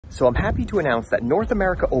So I'm happy to announce that North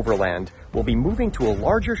America Overland will be moving to a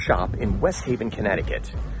larger shop in West Haven,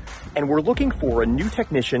 Connecticut. And we're looking for a new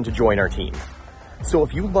technician to join our team. So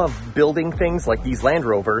if you love building things like these Land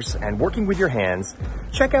Rovers and working with your hands,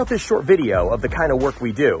 check out this short video of the kind of work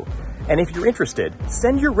we do. And if you're interested,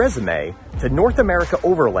 send your resume to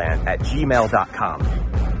NorthAmericaOverland@gmail.com.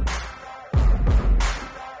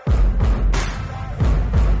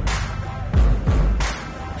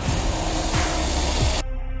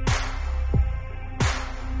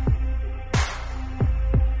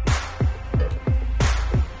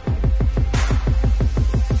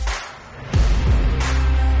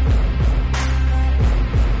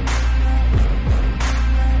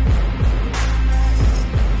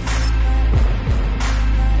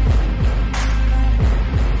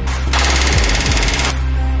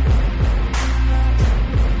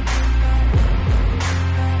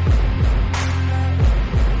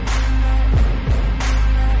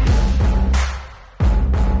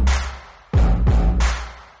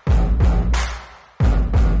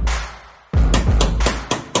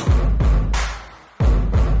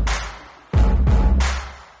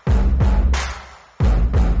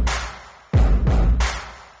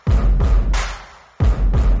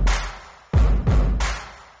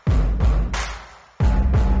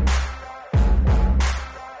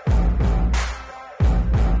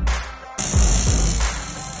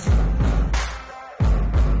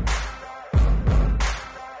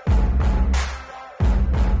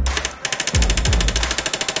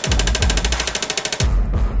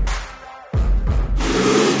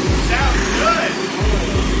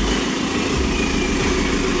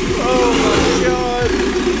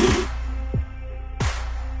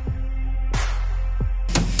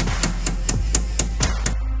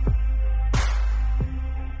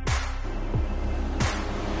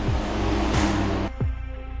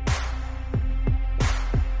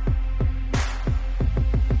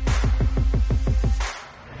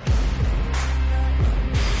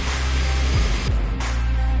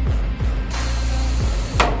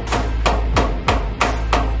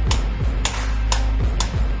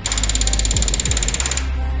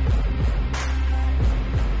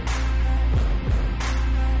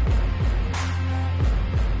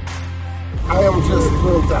 I am just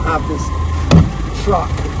thrilled to have this truck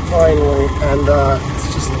finally, and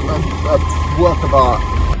it's just a work of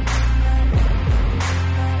art.